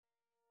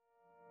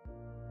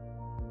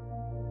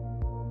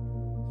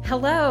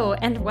Hello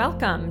and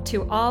welcome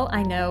to All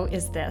I Know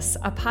Is This,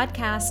 a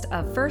podcast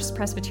of First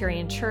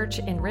Presbyterian Church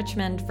in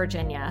Richmond,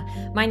 Virginia.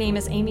 My name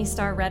is Amy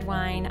Starr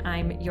Redwine.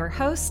 I'm your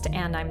host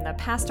and I'm the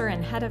pastor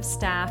and head of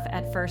staff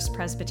at First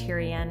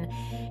Presbyterian.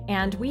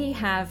 And we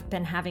have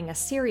been having a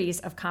series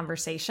of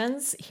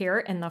conversations here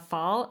in the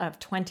fall of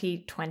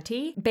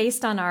 2020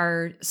 based on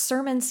our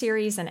sermon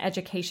series and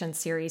education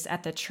series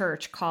at the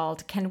church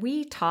called Can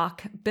We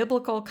Talk?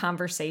 Biblical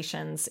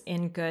Conversations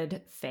in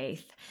Good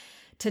Faith.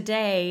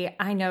 Today,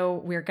 I know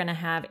we're going to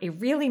have a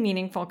really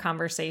meaningful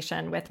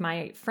conversation with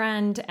my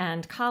friend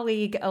and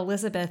colleague,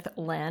 Elizabeth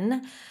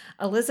Lynn.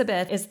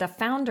 Elizabeth is the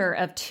founder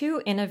of two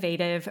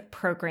innovative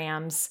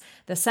programs,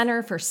 the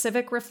Center for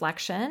Civic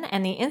Reflection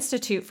and the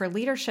Institute for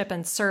Leadership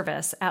and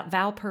Service at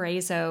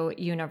Valparaiso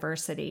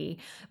University.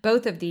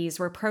 Both of these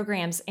were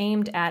programs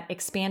aimed at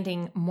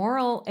expanding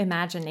moral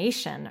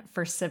imagination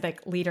for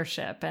civic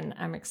leadership, and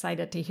I'm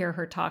excited to hear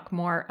her talk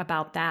more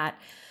about that.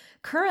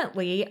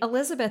 Currently,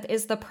 Elizabeth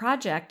is the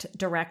project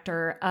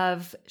director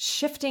of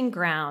Shifting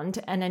Ground,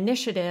 an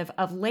initiative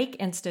of Lake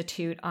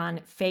Institute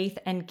on faith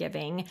and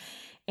giving.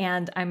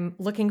 And I'm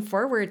looking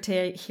forward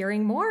to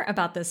hearing more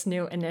about this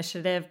new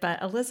initiative.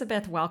 But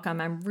Elizabeth, welcome.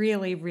 I'm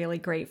really, really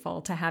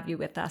grateful to have you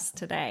with us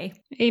today.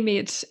 Amy,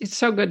 it's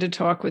so good to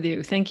talk with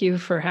you. Thank you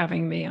for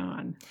having me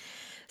on.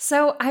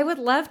 So I would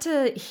love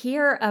to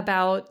hear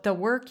about the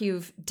work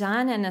you've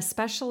done and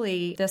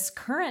especially this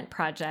current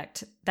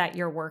project that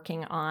you're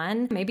working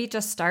on. Maybe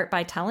just start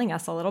by telling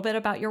us a little bit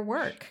about your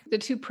work. The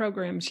two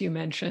programs you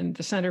mentioned,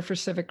 the Center for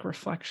Civic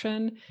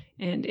Reflection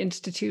and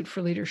Institute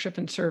for Leadership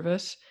and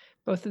Service,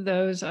 both of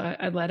those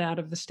I led out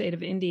of the state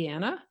of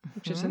Indiana,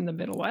 which is in the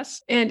Middle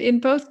West. And in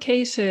both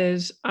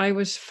cases, I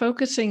was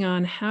focusing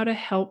on how to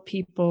help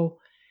people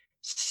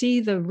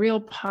see the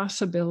real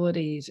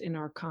possibilities in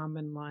our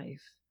common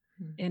life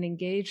and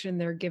engage in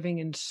their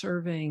giving and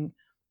serving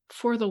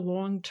for the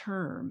long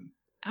term,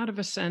 out of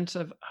a sense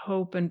of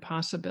hope and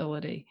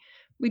possibility.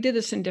 We did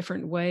this in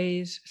different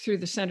ways. Through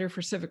the Center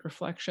for Civic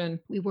Reflection,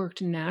 we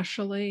worked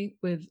nationally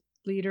with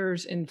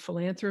leaders in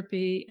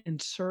philanthropy and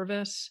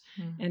service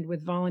and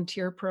with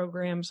volunteer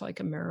programs like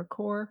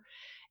AmeriCorps.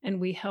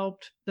 And we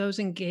helped those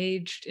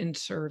engaged in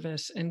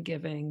service and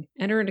giving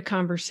enter into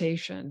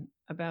conversation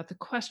about the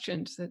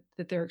questions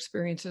that their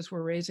experiences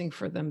were raising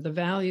for them, the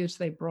values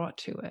they brought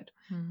to it,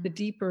 the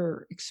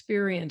deeper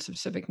experience of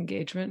civic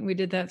engagement. And we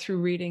did that through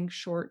reading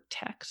short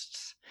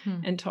texts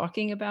and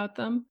talking about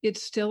them.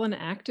 It's still an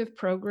active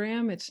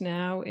program. It's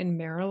now in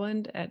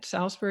Maryland at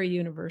Salisbury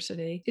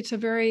University. It's a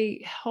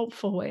very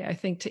helpful way, I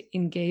think, to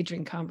engage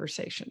in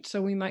conversation.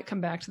 So we might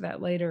come back to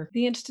that later.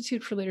 The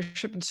Institute for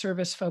Leadership and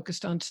Service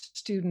focused on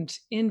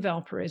students in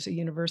Valparaiso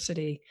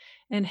University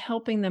and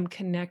helping them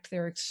connect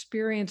their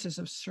experiences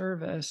of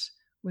service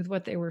with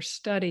what they were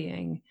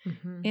studying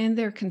and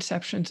their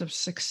conceptions of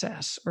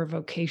success or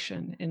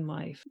vocation in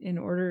life in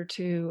order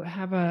to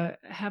have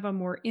a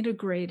more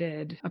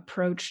integrated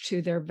approach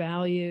to their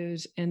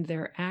values and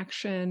their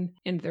action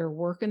and their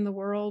work in the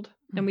world.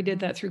 And we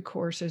did that through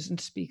courses and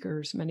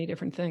speakers, many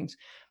different things.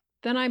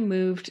 Then I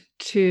moved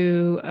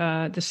to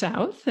the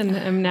South, and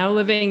I'm now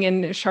living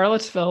in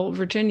Charlottesville,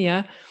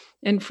 Virginia.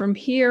 And from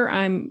here,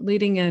 I'm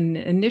leading an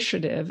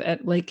initiative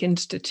at Lake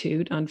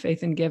Institute on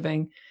faith and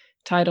giving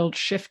titled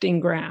Shifting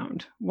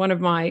Ground. One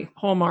of my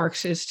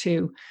hallmarks is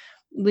to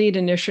lead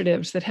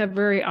initiatives that have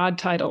very odd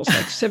titles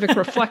like Civic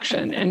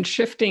Reflection and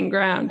Shifting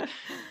Ground.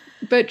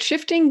 But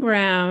Shifting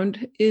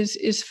Ground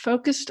is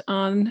focused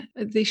on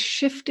the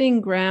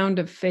shifting ground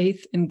of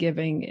faith and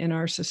giving in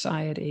our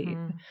society,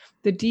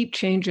 the deep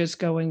changes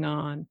going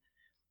on,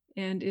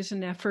 and is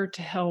an effort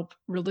to help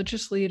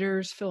religious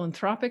leaders,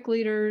 philanthropic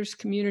leaders,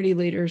 community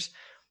leaders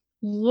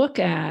look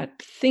at,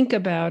 think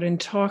about,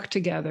 and talk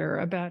together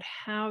about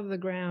how the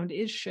ground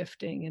is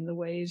shifting in the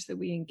ways that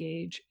we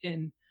engage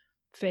in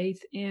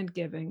faith and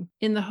giving,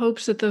 in the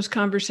hopes that those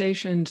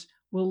conversations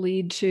will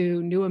lead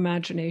to new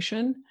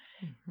imagination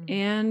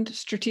and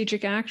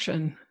strategic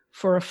action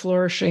for a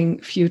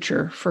flourishing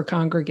future for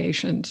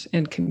congregations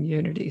and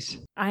communities.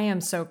 I am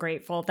so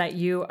grateful that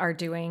you are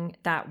doing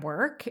that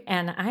work.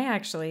 And I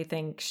actually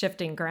think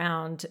Shifting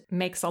Ground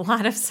makes a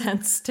lot of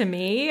sense to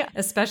me,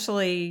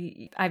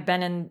 especially I've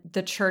been in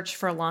the church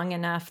for long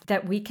enough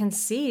that we can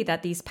see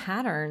that these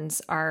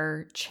patterns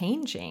are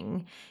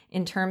changing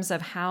in terms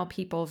of how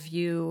people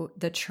view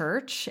the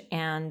church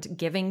and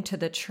giving to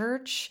the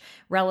church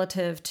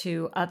relative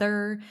to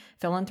other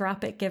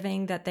philanthropic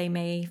giving that they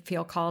may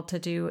feel called to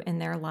do in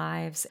their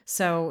lives.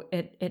 So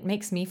it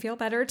makes me feel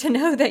better to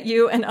know that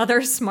you and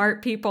other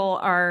smart people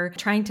are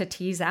trying to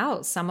tease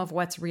out some of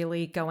what's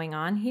really going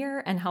on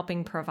here and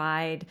helping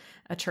provide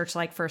a church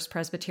like First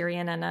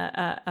Presbyterian and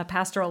a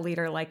pastoral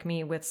leader like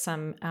me with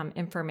some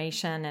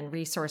information and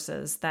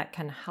resources that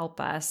can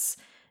help us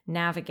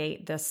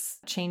navigate this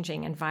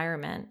changing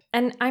environment.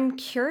 And I'm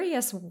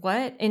curious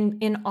what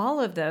in all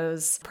of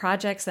those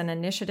projects and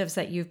initiatives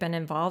that you've been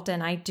involved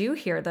in, I do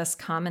hear this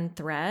common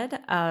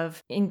thread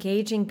of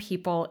engaging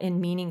people in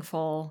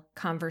meaningful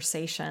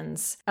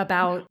conversations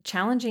about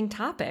challenging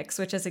topics,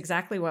 which is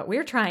exactly what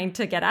we're trying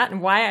to get at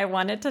and why I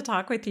wanted to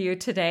talk with you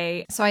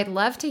today. So I'd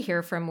love to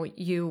hear from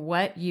you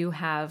what you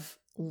have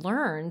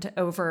learned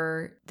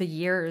over the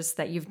years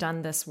that you've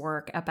done this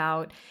work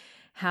about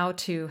how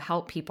to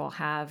help people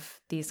have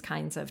these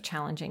kinds of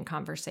challenging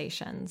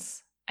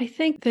conversations. I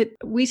think that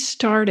we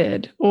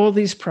started all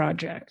these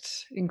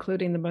projects,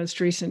 including the most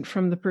recent,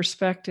 from the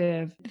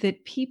perspective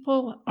that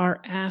people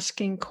are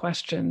asking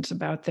questions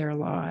about their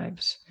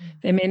lives.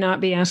 They may not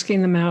be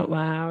asking them out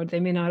loud. They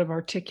may not have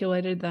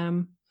articulated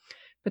them,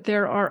 but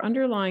there are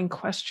underlying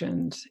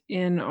questions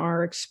in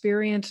our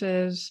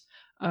experiences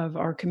of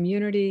our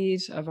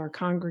communities, of our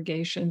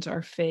congregations,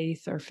 our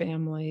faith, our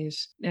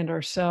families, and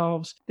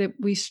ourselves that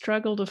we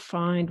struggle to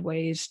find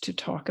ways to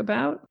talk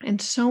about.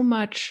 And so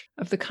much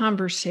of the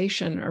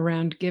conversation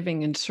around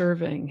giving and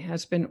serving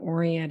has been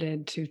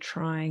oriented to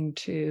trying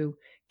to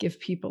give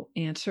people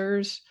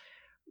answers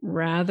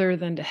rather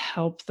than to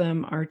help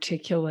them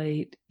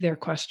articulate their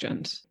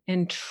questions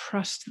and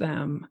trust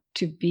them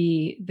to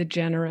be the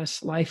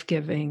generous,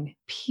 life-giving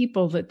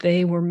people that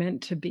they were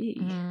meant to be,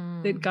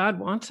 that God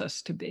wants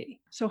us to be.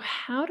 So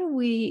how do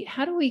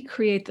we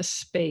create the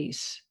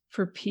space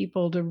for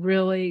people to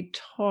really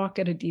talk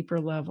at a deeper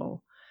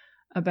level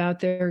about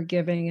their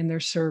giving and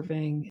their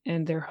serving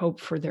and their hope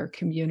for their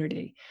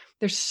community?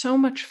 There's so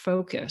much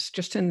focus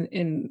just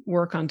in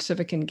work on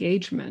civic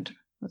engagement.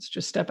 Let's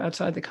just step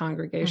outside the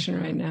congregation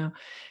right now,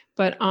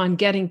 but on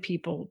getting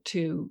people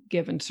to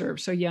give and serve.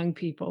 So young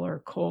people are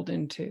called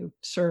into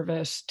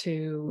service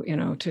to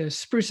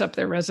spruce up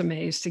their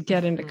resumes, to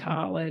get into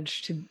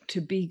college,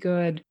 to be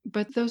good.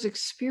 But those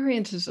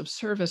experiences of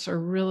service are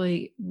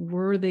really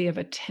worthy of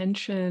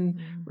attention,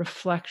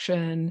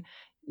 reflection.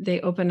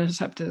 They open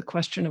us up to the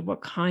question of what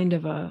kind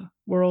of a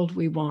world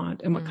we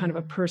want and what kind of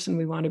a person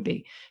we want to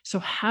be. So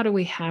how do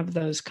we have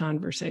those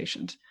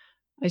conversations?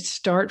 I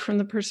start from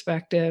the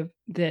perspective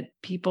that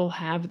people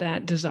have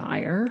that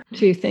desire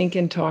to think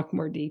and talk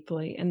more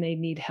deeply, and they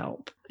need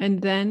help. And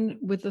then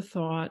with the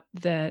thought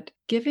that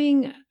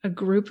giving a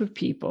group of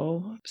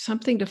people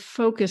something to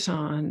focus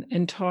on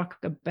and talk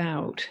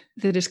about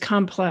that is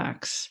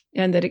complex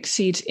and that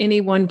exceeds any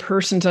one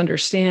person's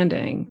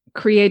understanding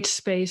creates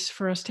space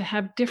for us to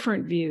have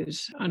different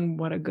views on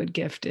what a good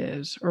gift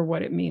is, or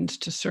what it means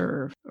to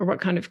serve, or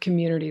what kind of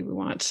community we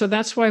want. So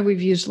that's why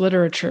we've used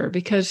literature,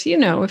 because,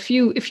 if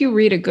you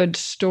read a good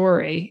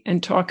story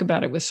and talk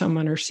about it with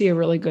someone or see a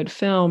really good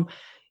film,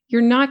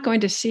 you're not going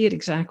to see it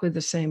exactly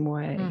the same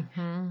way.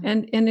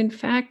 And in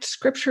fact,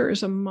 Scripture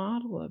is a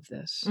model of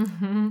this.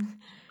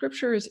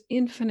 Scripture is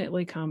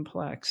infinitely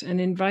complex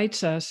and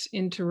invites us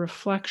into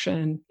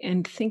reflection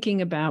and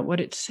thinking about what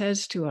it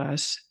says to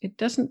us. It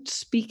doesn't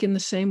speak in the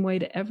same way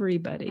to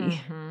everybody.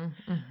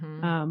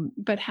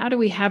 But how do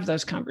we have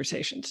those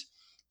conversations?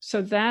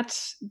 So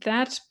that's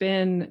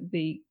been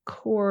the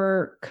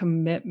core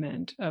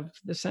commitment of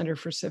the Center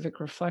for Civic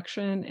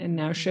Reflection, and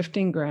now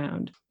Shifting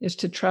Ground, is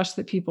to trust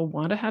that people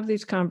want to have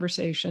these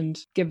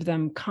conversations, give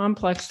them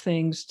complex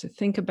things to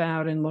think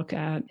about and look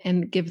at,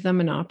 and give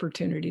them an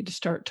opportunity to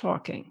start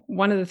talking.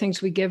 One of the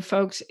things we give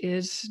folks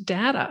is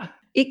data.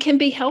 It can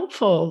be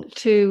helpful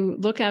to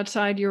look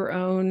outside your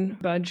own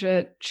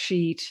budget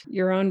sheet,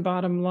 your own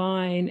bottom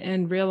line,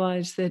 and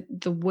realize that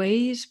the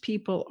ways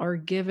people are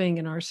giving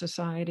in our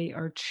society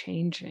are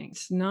changing.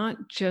 It's not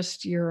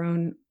just your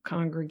own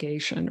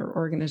congregation or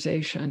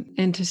organization.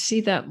 And to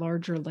see that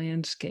larger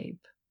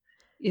landscape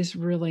is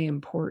really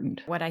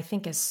important. What I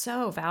think is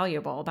so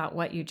valuable about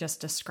what you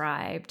just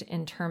described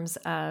in terms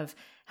of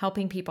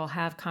helping people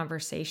have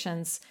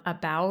conversations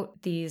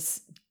about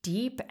these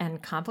deep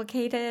and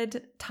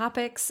complicated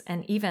topics,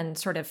 and even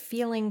sort of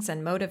feelings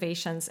and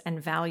motivations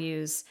and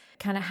values,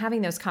 kind of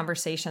having those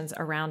conversations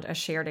around a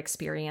shared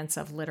experience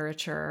of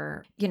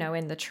literature.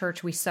 In the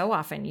church, we so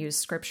often use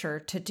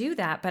Scripture to do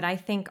that. But I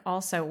think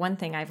also one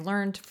thing I've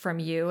learned from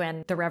you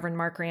and the Reverend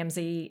Mark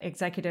Ramsey,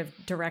 Executive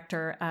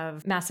Director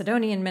of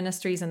Macedonian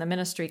Ministries and the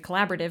Ministry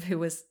Collaborative, who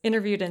was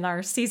interviewed in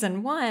our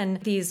season 1,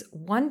 these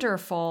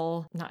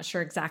wonderful, not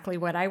sure exactly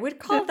what I would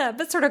call that,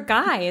 but sort of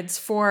guides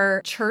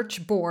for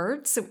church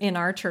boards. In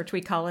our church,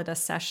 we call it a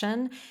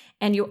session.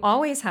 And you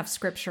always have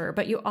Scripture,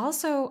 but you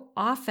also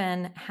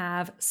often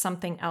have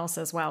something else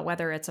as well,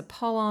 whether it's a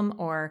poem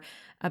or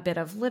a bit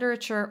of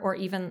literature, or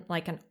even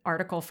like an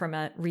article from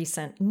a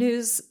recent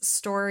news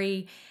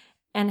story,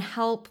 and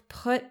help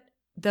put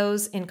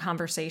those in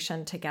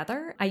conversation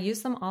together. I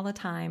use them all the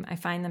time. I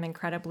find them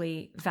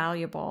incredibly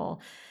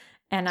valuable.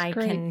 And That's I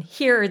great. can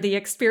hear the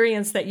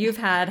experience that you've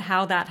had,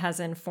 how that has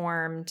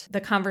informed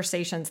the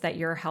conversations that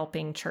you're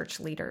helping church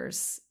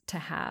leaders to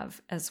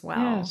have as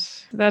well.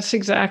 Yes, that's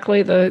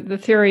exactly the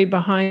theory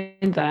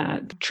behind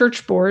that.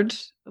 Church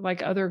boards,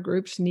 like other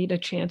groups, need a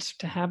chance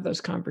to have those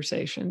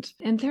conversations.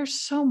 And there's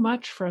so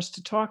much for us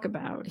to talk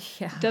about.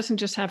 Yeah. It doesn't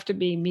just have to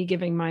be me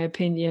giving my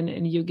opinion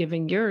and you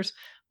giving yours.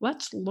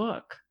 Let's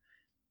look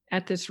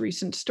at this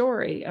recent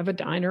story of a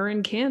diner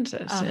in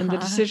Kansas and the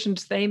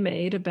decisions they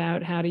made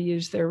about how to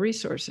use their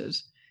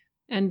resources.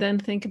 And then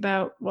think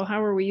about, well,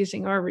 how are we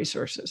using our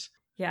resources?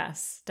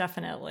 Yes,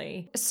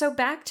 definitely. So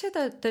back to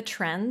the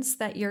trends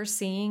that you're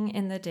seeing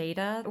in the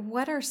data,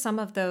 what are some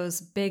of those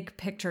big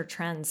picture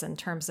trends in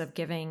terms of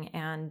giving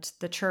and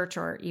the church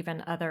or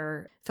even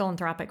other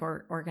philanthropic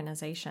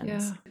organizations?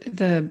 Yeah,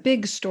 the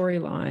big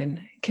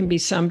storyline can be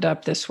summed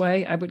up this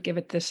way. I would give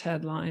it this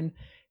headline: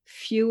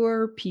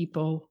 fewer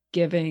people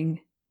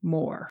giving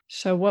more.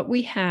 So what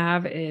we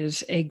have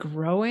is a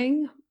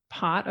growing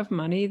pot of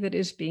money that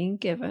is being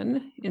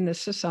given in this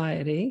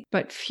society,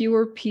 but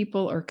fewer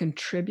people are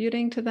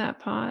contributing to that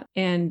pot.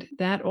 And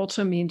that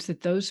also means that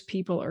those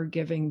people are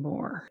giving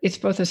more. It's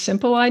both a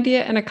simple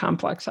idea and a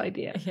complex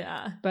idea.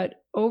 Yeah.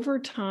 But over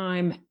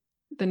time,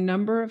 the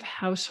number of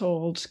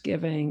households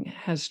giving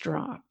has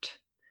dropped.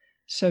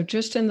 So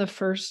just in the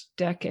first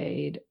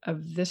decade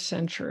of this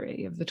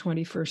century, of the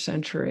 21st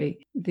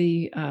century,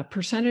 the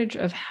percentage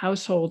of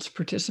households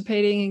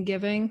participating in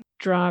giving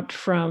dropped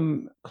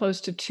from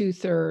close to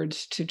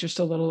 2/3 to just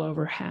a little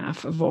over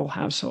half of all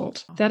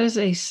households. That is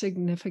a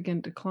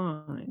significant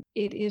decline.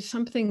 It is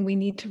something we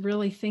need to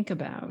really think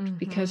about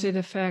because it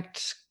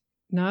affects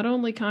not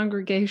only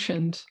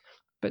congregations,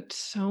 but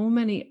so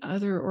many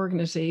other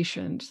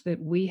organizations that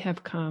we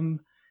have come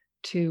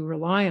to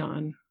rely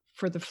on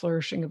for the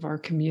flourishing of our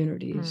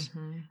communities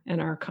and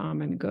our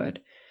common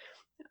good.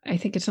 I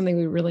think it's something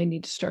we really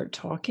need to start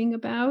talking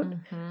about.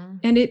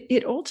 And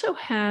it also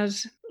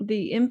has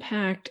the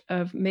impact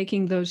of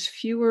making those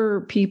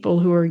fewer people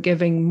who are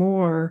giving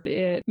more.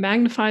 It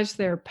magnifies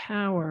their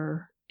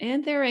power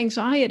and their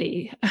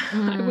anxiety,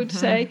 I would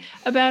say,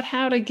 about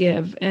how to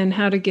give and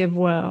how to give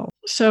well.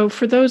 So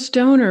for those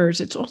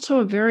donors, it's also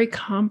a very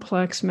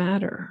complex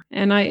matter.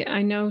 And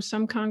I know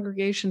some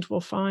congregations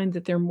will find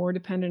that they're more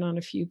dependent on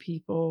a few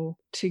people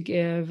to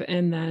give.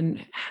 And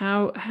then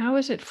how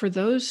is it for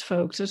those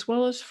folks as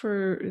well as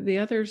for the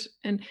others?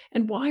 And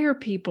why are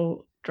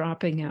people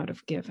dropping out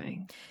of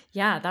giving?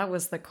 Yeah, that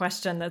was the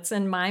question that's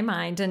in my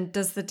mind. And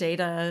does the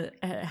data,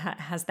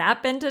 has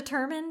that been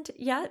determined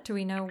yet? Do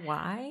we know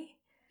why?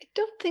 I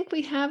don't think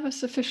we have a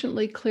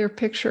sufficiently clear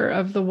picture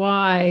of the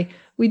why.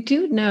 We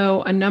do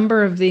know a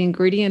number of the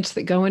ingredients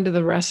that go into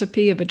the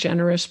recipe of a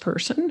generous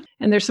person.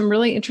 And there's some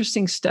really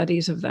interesting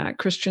studies of that.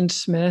 Christian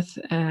Smith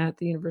at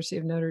the University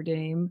of Notre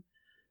Dame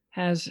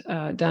has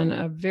done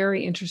a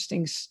very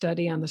interesting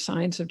study on the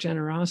science of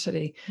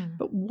generosity.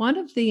 But one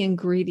of the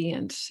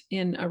ingredients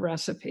in a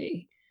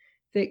recipe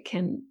that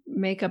can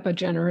make up a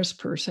generous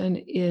person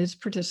is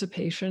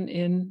participation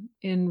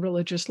in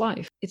religious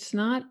life. It's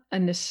not a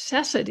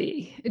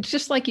necessity. It's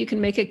just like you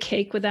can make a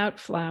cake without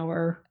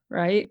flour,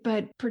 right?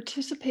 But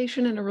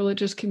participation in a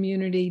religious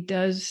community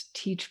does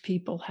teach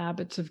people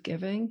habits of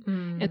giving.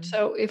 And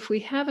so if we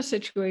have a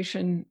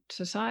situation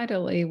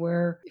societally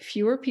where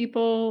fewer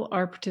people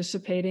are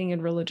participating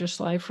in religious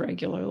life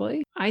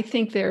regularly, I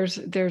think there's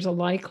a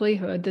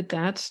likelihood that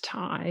that's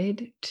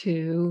tied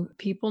to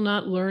people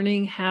not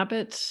learning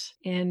habits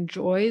and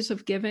joys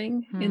of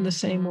giving in the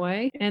same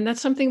way. And that's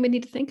something we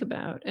need to think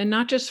about, and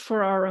not just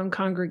for our own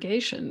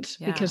congregations,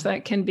 because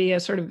that can be a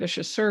sort of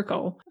vicious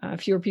circle.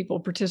 Fewer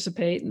people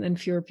participate and then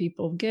fewer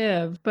people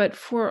give, but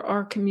for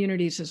our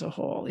communities as a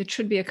whole, it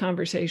should be a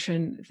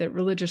conversation that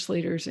religious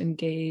leaders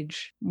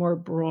engage more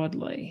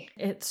broadly.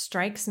 It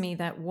strikes me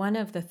that one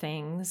of the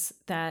things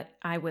that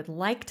I would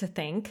like to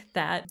think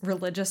that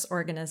religious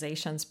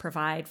organizations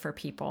provide for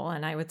people,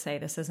 and I would say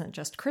this isn't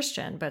just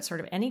Christian, but sort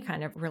of any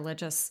kind of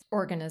religious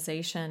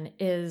organization,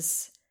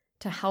 is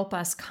to help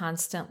us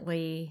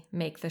constantly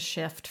make the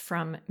shift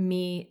from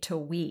me to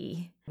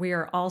we. We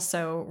are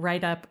also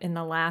right up in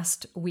the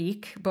last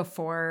week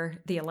before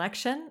the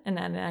election. And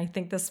then I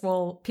think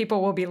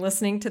people will be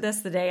listening to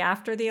this the day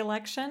after the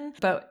election.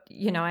 But,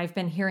 I've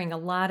been hearing a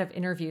lot of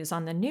interviews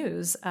on the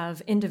news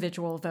of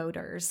individual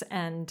voters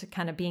and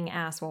kind of being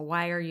asked, well,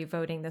 why are you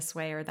voting this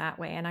way or that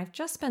way? And I've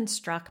just been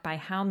struck by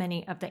how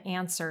many of the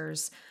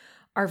answers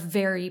are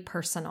very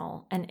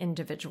personal and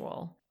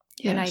individual.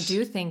 Yes. And I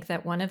do think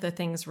that one of the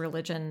things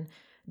religion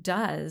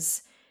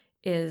does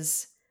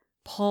is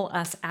pull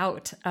us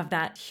out of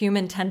that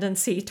human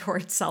tendency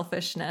towards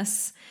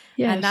selfishness.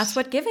 Yes. And that's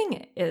what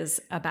giving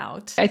is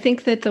about. I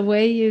think that the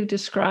way you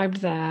described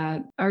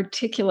that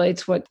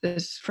articulates what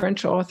this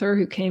French author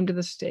who came to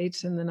the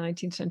States in the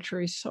 19th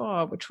century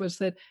saw, which was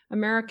that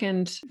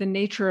Americans, the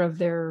nature of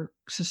their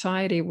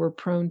society, were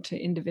prone to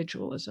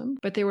individualism,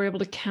 but they were able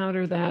to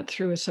counter that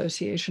through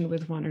association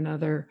with one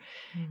another.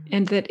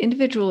 And that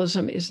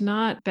individualism is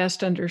not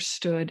best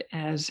understood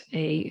as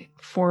a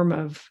form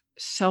of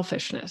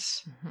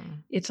selfishness. Mm-hmm.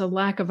 It's a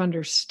lack of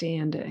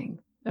understanding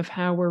of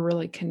how we're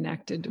really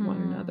connected to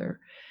one another.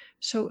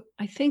 So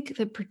I think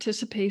that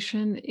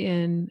participation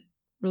in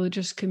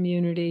religious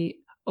community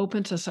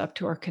opens us up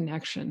to our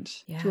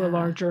connections, to a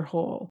larger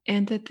whole,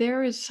 and that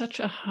there is such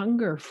a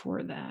hunger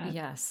for that.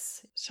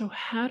 Yes. So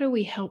how do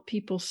we help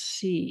people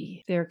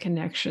see their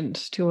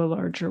connections to a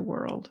larger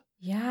world?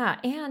 Yeah.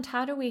 And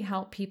how do we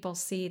help people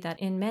see that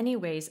in many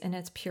ways, in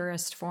its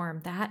purest form,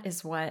 that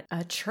is what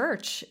a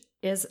church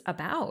is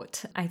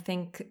about? I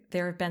think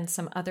there have been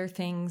some other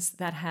things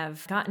that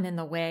have gotten in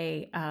the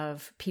way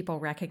of people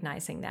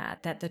recognizing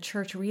that the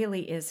church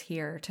really is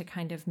here to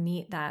kind of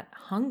meet that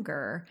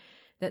hunger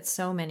that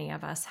so many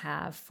of us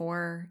have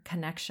for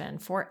connection,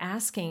 for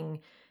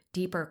asking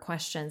deeper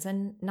questions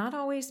and not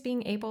always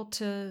being able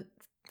to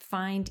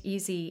find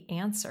easy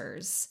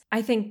answers.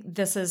 I think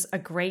this is a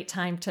great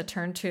time to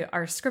turn to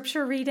our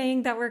scripture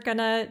reading that we're going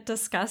to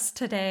discuss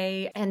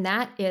today. And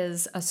that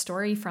is a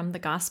story from the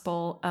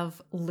Gospel of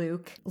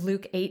Luke,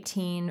 Luke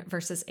 18,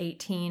 verses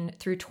 18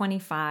 through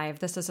 25.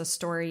 This is a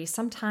story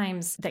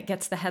sometimes that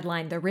gets the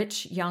headline, The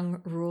Rich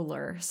Young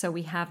Ruler. So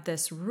we have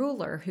this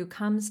ruler who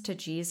comes to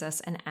Jesus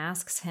and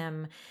asks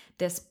him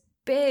this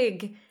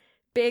big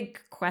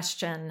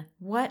question: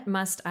 what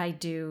must I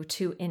do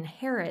to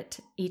inherit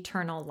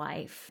eternal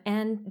life?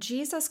 And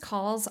Jesus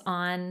calls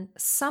on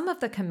some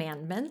of the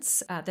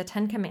commandments, the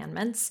 10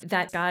 commandments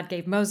that God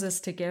gave Moses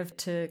to give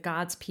to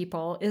God's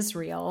people,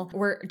 Israel,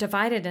 were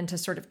divided into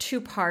sort of two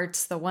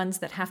parts, the ones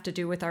that have to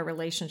do with our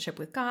relationship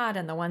with God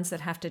and the ones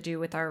that have to do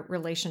with our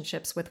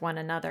relationships with one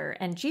another.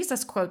 And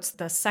Jesus quotes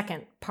the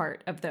second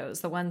part of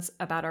those, the ones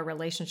about our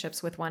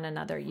relationships with one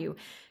another. You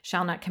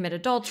shall not commit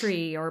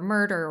adultery or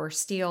murder or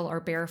steal or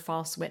bear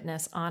false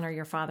witness, honor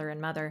your father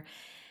and mother.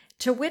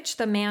 To which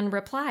the man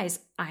replies,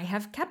 I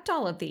have kept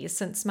all of these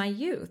since my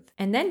youth.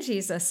 And then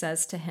Jesus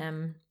says to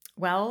him,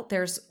 well,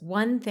 there's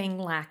one thing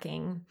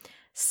lacking.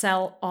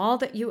 Sell all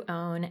that you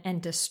own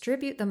and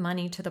distribute the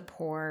money to the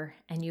poor,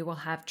 and you will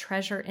have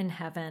treasure in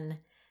heaven.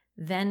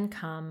 Then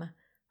come,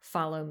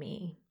 follow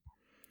me.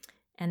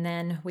 And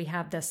then we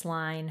have this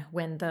line,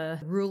 when the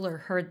ruler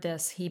heard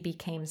this, he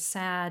became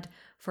sad,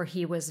 for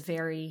he was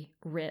very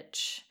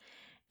rich.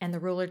 And the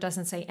ruler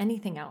doesn't say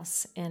anything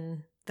else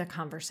in the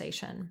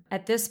conversation.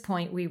 At this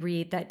point, we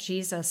read that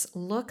Jesus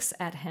looks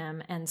at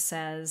him and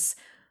says,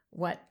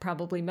 what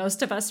probably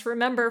most of us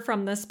remember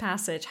from this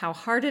passage, how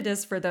hard it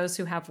is for those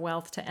who have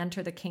wealth to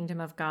enter the kingdom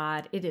of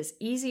God. It is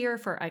easier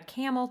for a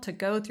camel to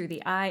go through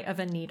the eye of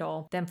a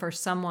needle than for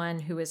someone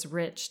who is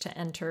rich to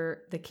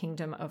enter the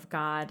kingdom of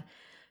God.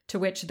 To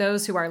which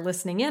those who are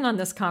listening in on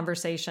this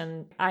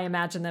conversation, I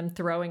imagine them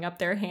throwing up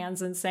their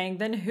hands and saying,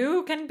 then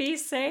who can be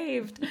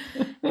saved?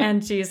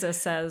 And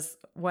Jesus says,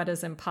 what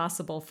is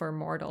impossible for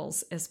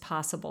mortals is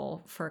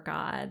possible for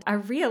God. A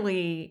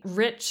really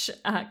rich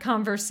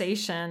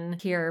conversation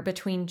here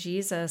between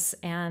Jesus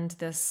and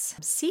this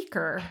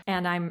seeker.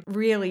 And I'm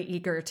really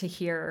eager to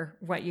hear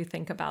what you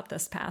think about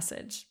this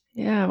passage.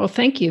 Yeah, well,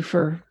 thank you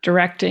for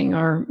directing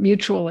our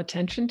mutual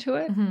attention to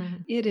it. Mm-hmm.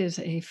 It is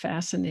a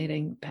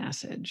fascinating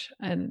passage.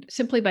 And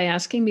simply by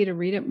asking me to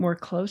read it more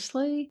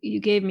closely, you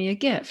gave me a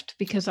gift,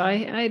 because I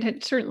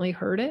had certainly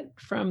heard it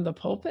from the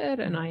pulpit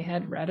and I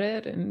had read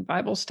it in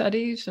Bible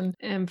studies and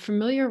am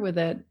familiar with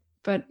it.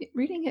 But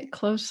reading it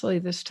closely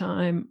this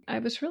time, I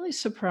was really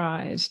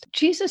surprised.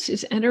 Jesus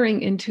is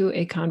entering into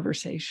a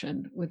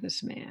conversation with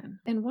this man.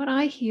 And what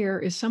I hear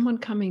is someone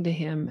coming to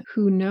him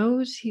who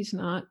knows he's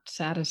not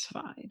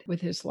satisfied with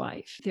his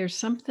life. There's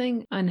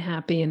something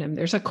unhappy in him.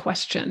 There's a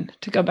question,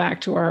 to go back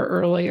to our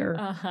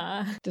earlier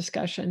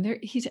discussion.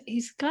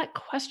 He's got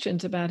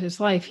questions about his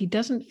life. He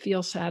doesn't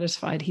feel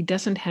satisfied. He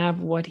doesn't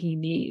have what he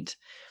needs,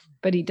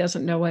 but he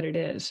doesn't know what it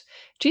is.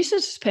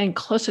 Jesus is paying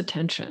close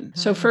attention. Mm-hmm.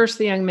 So first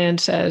the young man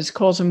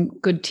calls him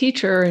good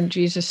teacher, and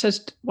Jesus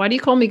says, why do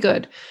you call me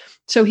good?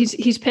 So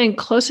he's paying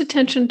close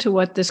attention to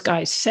what this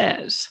guy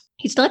says.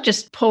 He's not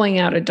just pulling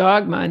out a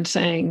dogma and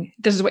saying,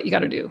 this is what you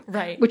got to do.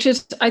 Right. Which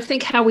is, I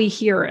think, how we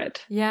hear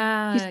it.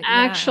 Yeah. He's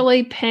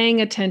actually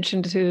paying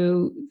attention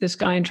to this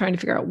guy and trying to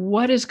figure out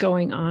what is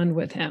going on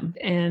with him.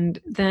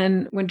 And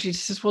then when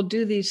Jesus says, well,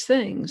 do these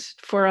things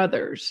for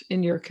others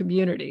in your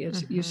community,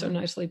 as you so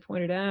nicely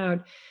pointed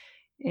out.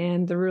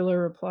 And the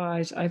ruler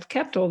replies, I've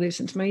kept all these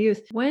since my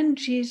youth. When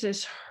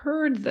Jesus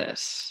heard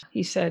this,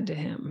 he said to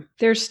him,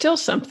 there's still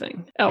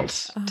something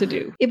else to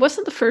do. It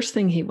wasn't the first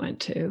thing he went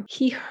to.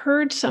 He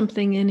heard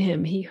something in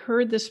him. He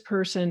heard this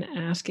person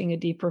asking a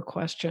deeper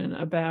question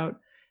about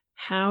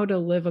how to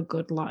live a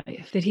good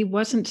life, that he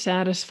wasn't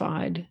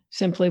satisfied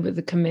simply with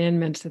the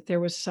commandments, that there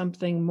was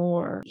something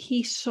more.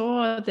 He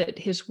saw that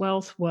his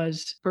wealth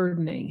was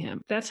burdening him.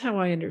 That's how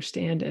I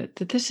understand it,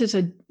 that this is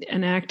an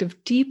act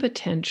of deep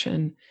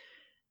attention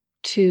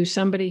to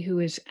somebody who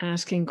is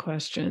asking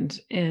questions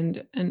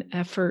and an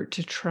effort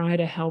to try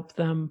to help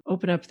them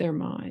open up their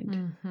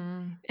mind.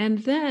 Mm-hmm. And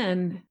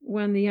then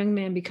when the young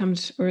man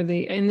becomes,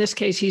 in this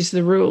case, he's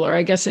the ruler.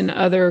 I guess in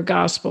other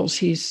gospels,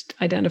 he's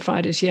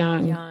identified as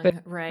young, but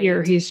right.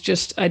 Here he's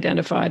just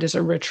identified as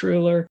a rich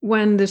ruler.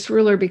 When this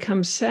ruler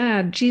becomes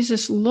sad,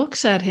 Jesus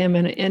looks at him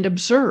and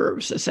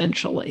observes,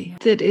 essentially.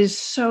 That is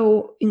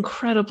so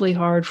incredibly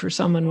hard for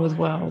someone with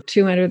wealth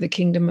to enter the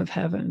kingdom of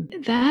heaven.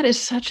 That is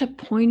such a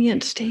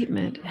poignant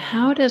statement.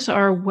 How does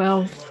our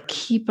wealth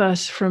keep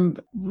us from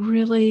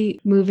really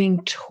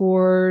moving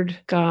toward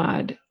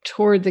God,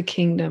 toward the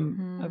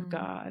kingdom of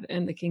God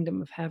and the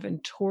kingdom of heaven,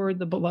 toward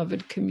the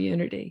beloved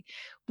community?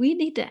 We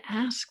need to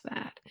ask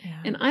that. Yeah.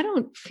 And I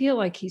don't feel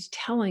like he's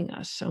telling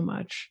us so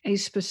much a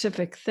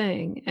specific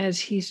thing as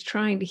he's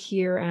trying to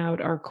hear out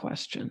our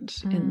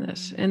questions in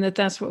this, and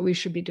that's what we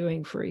should be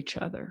doing for each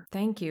other.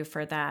 Thank you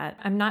for that.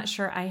 I'm not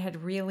sure I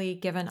had really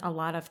given a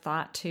lot of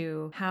thought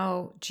to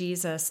how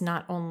Jesus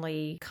not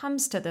only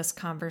comes to this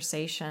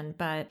conversation,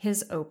 but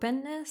his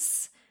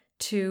openness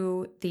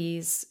to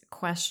these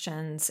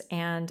questions.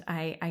 And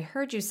I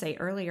heard you say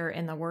earlier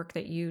in the work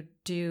that you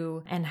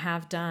do and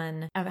have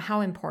done of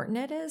how important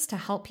it is to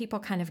help people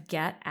kind of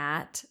get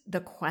at the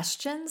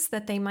questions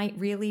that they might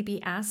really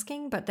be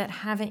asking, but that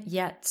haven't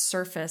yet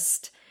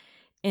surfaced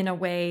in a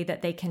way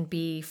that they can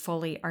be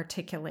fully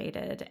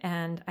articulated.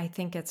 And I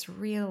think it's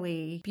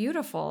really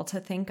beautiful to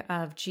think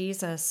of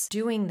Jesus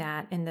doing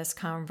that in this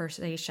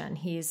conversation.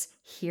 He's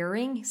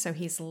hearing, so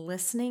he's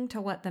listening to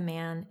what the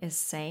man is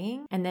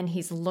saying, and then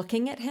he's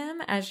looking at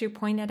him, as you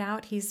pointed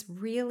out. He's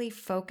really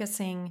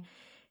focusing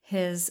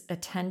his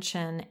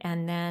attention.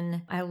 And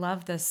then I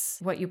love this,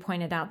 what you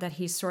pointed out, that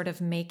he's sort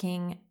of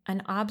making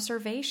an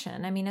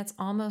observation. I mean, it's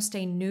almost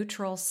a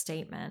neutral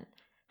statement.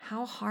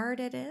 How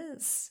hard it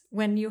is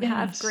when you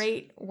have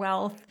great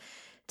wealth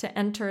to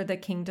enter the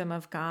kingdom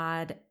of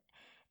God.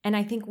 And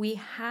I think we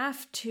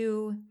have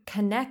to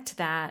connect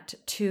that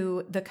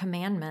to the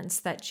commandments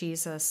that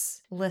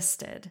Jesus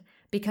listed,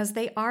 because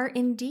they are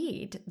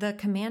indeed the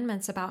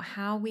commandments about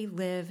how we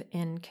live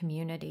in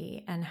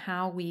community and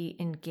how we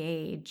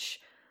engage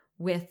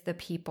with the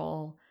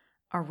people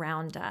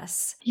around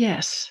us.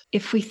 Yes.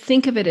 If we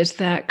think of it as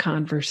that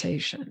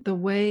conversation, the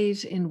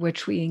ways in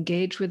which we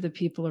engage with the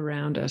people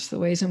around us, the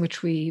ways in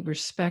which we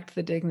respect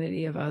the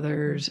dignity of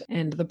others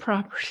and the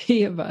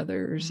property of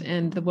others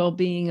and the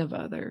well-being of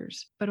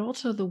others, but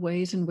also the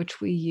ways in which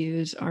we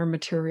use our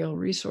material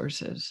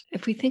resources.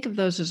 If we think of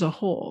those as a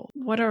whole,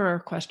 what are our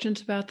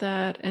questions about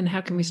that? And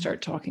how can we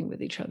start talking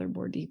with each other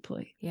more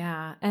deeply?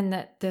 Yeah. And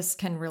that this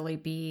can really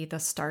be the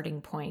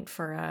starting point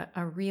for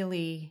a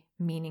really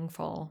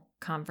meaningful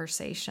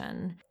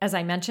conversation. As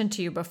I mentioned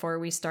to you before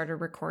we started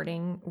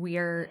recording,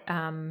 we're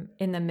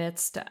in the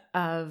midst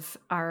of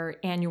our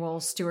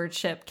annual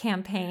stewardship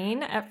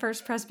campaign at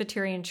First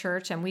Presbyterian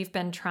Church, and we've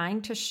been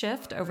trying to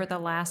shift over the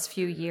last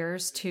few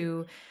years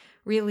to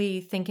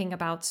really thinking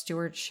about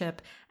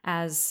stewardship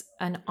as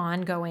an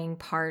ongoing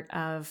part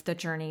of the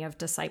journey of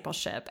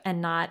discipleship and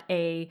not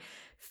a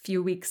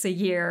few weeks a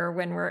year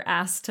when we're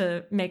asked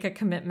to make a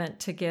commitment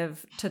to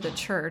give to the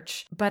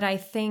church. But I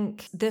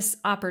think this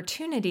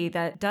opportunity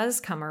that does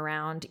come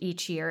around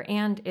each year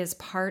and is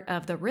part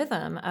of the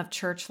rhythm of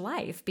church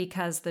life,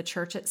 because the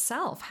church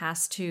itself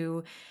has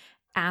to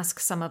ask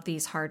some of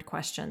these hard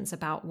questions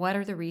about what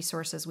are the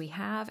resources we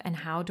have and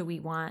how do we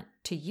want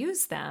to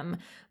use them,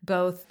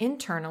 both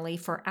internally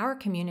for our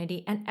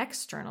community and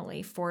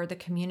externally for the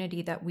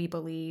community that we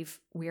believe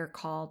we are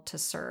called to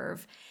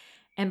serve.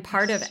 And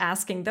part of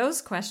asking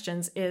those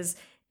questions is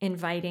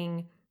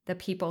inviting the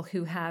people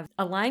who have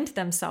aligned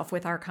themselves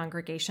with our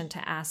congregation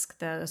to ask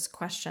those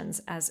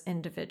questions as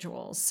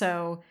individuals.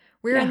 So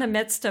we're in the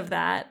midst of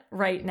that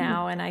right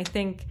now. And I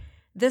think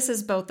this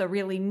is both a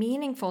really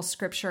meaningful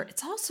scripture.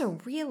 It's also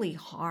really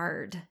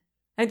hard.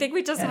 I think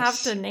we just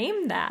have to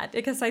name that,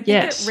 because I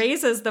think it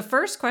raises the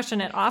first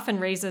question it often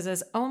raises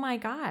is, oh my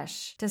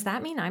gosh, does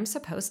that mean I'm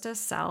supposed to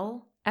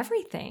sell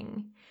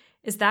everything?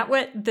 Is that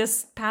what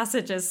this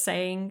passage is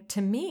saying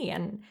to me?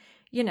 And,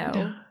 you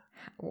know,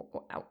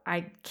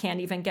 I can't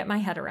even get my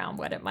head around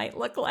what it might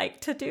look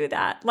like to do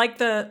that. Like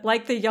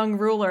the young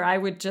ruler, I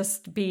would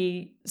just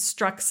be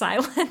struck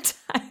silent,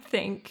 I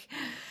think.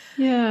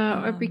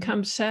 Yeah, or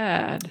become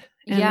sad.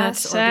 And that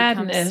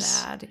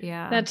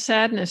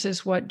sadness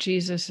is what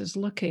Jesus is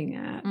looking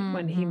at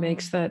when he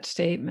makes that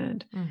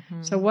statement.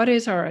 So what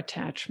is our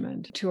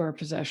attachment to our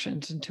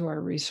possessions and to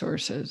our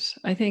resources?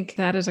 I think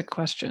that is a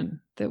question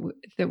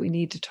that we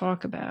need to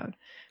talk about.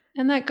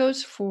 And that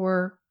goes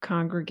for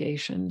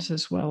congregations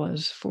as well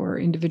as for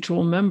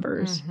individual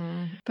members.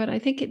 But I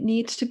think it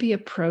needs to be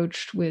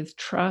approached with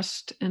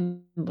trust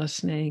and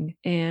listening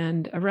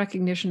and a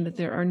recognition that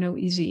there are no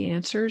easy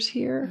answers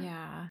here.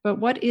 Yeah. But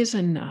what is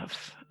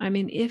enough? I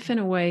mean, if in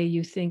a way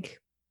you think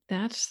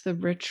that's the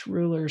rich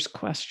ruler's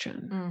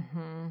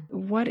question,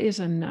 what is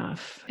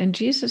enough? And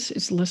Jesus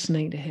is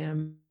listening to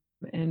him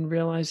and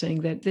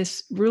realizing that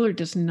this ruler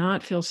does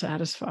not feel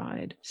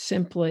satisfied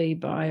simply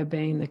by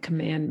obeying the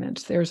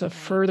commandments. There's a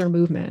further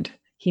movement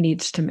he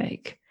needs to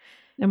make.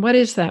 And what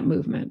is that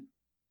movement?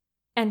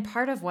 And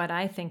part of what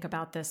I think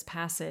about this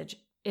passage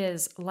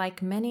is,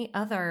 like many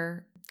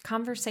other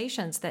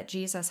conversations that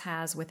Jesus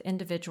has with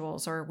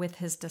individuals or with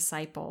his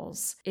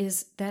disciples,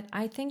 is that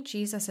I think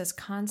Jesus is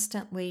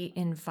constantly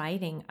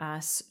inviting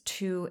us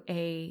to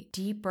a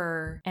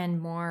deeper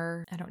and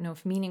more, I don't know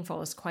if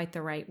meaningful is quite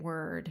the right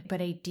word, but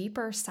a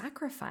deeper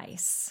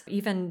sacrifice.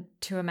 Even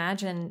to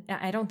imagine,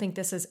 I don't think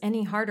this is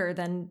any harder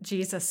than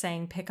Jesus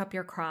saying, pick up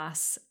your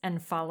cross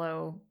and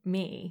follow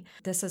me.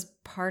 This is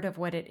part of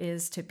what it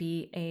is to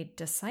be a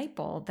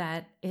disciple,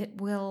 that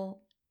it will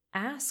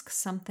ask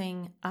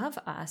something of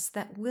us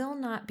that will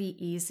not be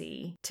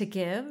easy to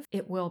give.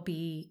 It will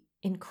be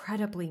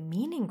incredibly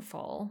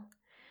meaningful.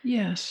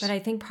 Yes. But I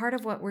think part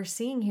of what we're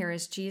seeing here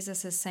is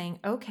Jesus is saying,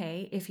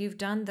 okay, if you've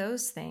done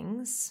those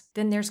things,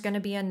 then there's going to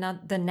be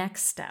the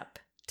next step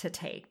to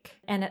take.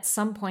 And at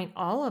some point,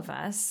 all of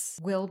us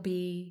will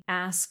be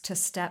asked to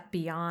step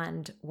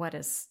beyond what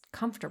is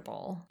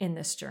comfortable in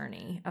this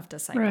journey of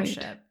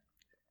discipleship. Right.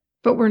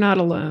 But we're not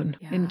alone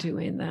in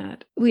doing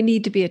that. We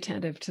need to be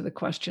attentive to the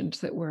questions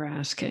that we're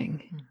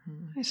asking.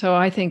 Mm-hmm. So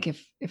I think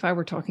if I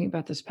were talking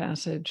about this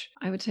passage,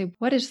 I would say,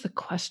 what is the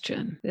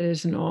question that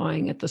is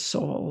gnawing at the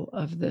soul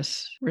of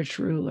this rich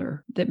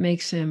ruler that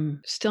makes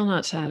him still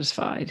not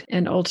satisfied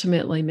and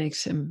ultimately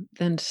makes him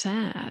then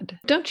sad?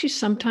 Don't you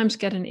sometimes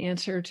get an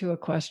answer to a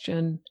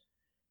question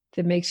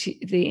that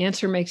the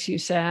answer makes you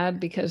sad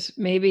because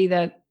maybe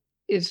that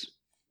is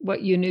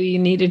what you knew you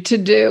needed to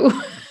do,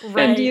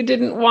 right, and you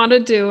didn't want to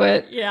do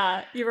it.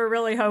 Yeah, you were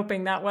really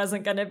hoping that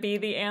wasn't going to be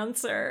the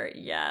answer.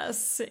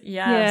 Yes.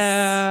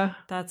 Yeah.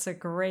 That's a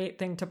great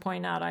thing to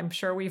point out. I'm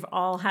sure we've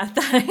all had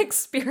that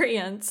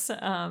experience.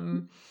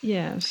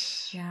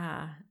 Yes.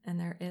 Yeah, and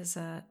there is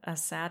a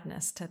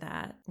sadness to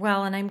that.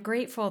 Well, and I'm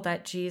grateful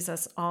that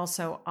Jesus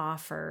also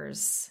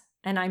offers,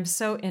 and I'm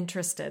so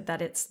interested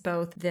that it's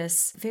both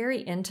this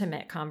very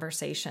intimate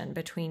conversation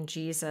between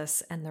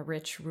Jesus and the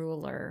rich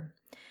ruler.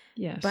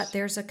 Yes. But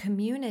there's a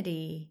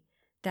community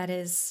that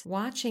is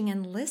watching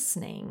and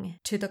listening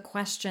to the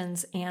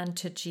questions and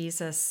to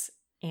Jesus'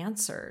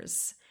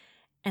 answers.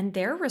 And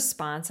their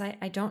response,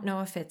 I don't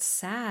know if it's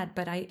sad,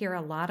 but I hear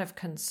a lot of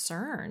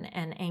concern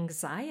and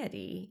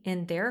anxiety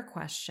in their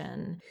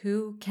question,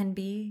 who can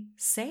be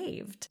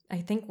saved? I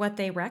think what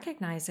they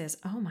recognize is,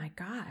 oh my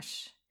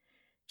gosh,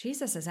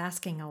 Jesus is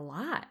asking a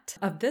lot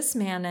of this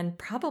man and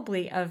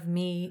probably of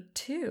me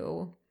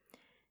too.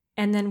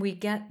 And then we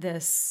get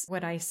this,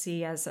 what I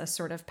see as a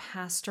sort of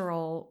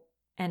pastoral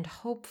and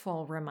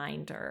hopeful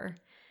reminder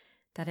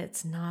that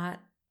it's not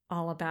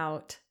all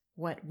about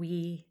what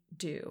we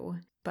do,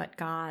 but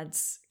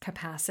God's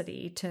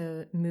capacity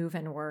to move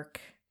and work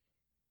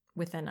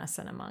within us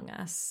and among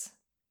us.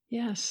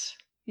 Yes.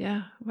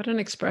 Yeah. What an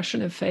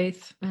expression of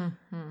faith.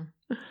 Mm-hmm.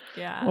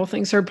 Yeah. All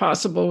things are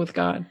possible with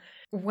God.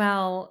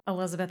 Well,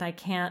 Elizabeth, I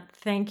can't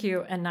thank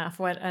you enough.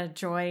 What a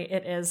joy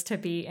it is to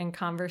be in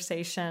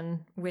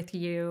conversation with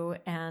you.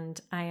 And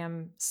I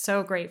am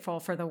so grateful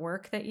for the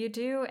work that you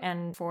do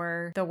and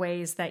for the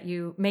ways that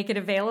you make it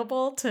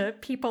available to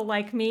people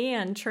like me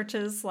and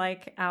churches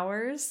like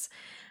ours.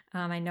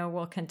 I know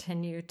we'll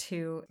continue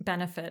to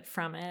benefit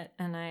from it.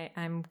 And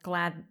I'm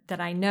glad that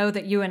I know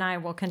that you and I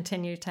will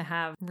continue to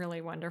have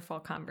really wonderful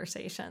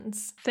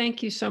conversations.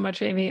 Thank you so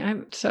much, Amy.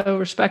 I'm so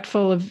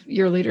respectful of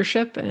your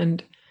leadership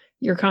and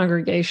your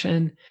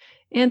congregation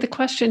and the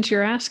questions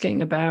you're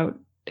asking about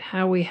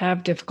how we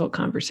have difficult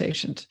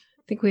conversations.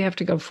 I think we have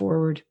to go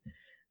forward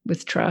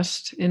with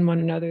trust in one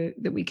another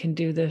that we can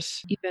do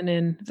this even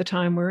in the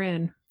time we're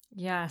in.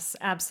 Yes,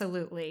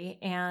 absolutely.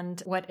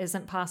 And what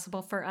isn't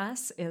possible for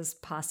us is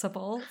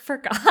possible for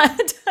God.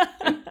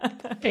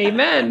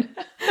 Amen.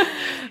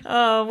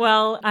 Oh,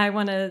 well, I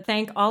want to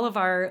thank all of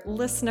our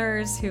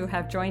listeners who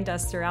have joined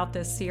us throughout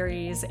this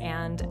series,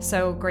 and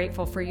so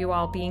grateful for you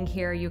all being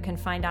here. You can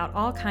find out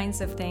all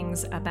kinds of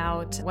things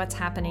about what's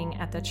happening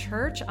at the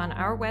church on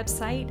our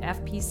website,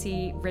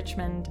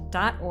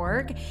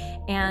 fpcrichmond.org.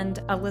 And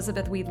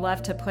Elizabeth, we'd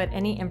love to put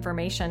any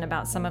information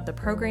about some of the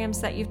programs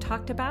that you've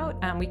talked about.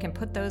 We can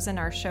put those in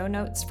our show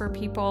notes for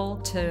people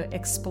to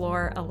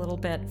explore a little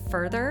bit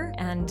further.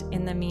 And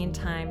in the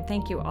meantime,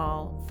 thank you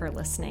all for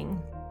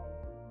listening.